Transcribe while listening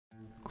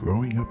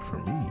Growing up for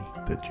me,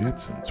 the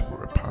Jetsons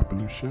were a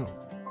popular show.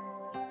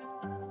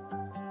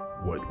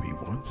 What we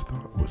once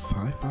thought was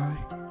sci-fi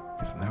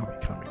is now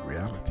becoming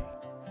reality.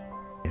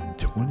 In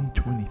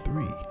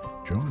 2023,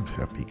 drones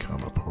have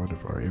become a part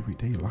of our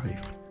everyday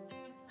life.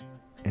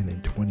 And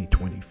in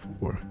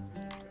 2024,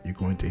 you're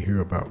going to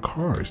hear about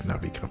cars now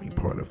becoming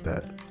part of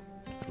that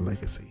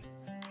legacy.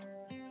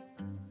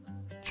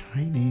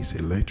 Chinese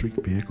electric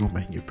vehicle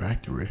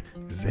manufacturer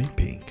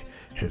XPENG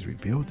has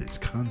revealed its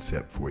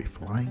concept for a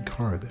flying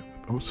car that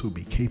would also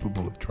be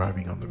capable of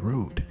driving on the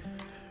road,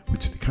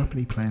 which the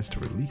company plans to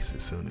release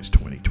as soon as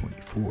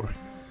 2024.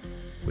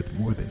 With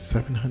more than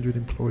 700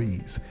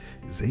 employees,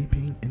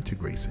 XPENG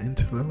integrates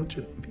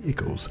intelligent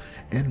vehicles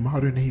and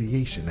modern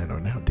aviation and are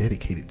now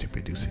dedicated to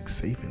producing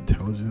safe,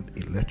 intelligent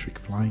electric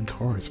flying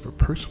cars for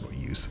personal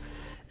use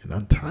and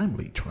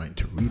untimely trying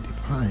to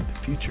redefine the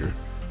future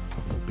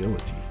of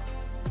mobility.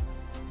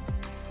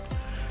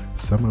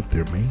 Some of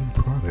their main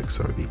products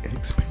are the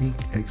XPENG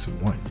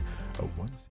X1, a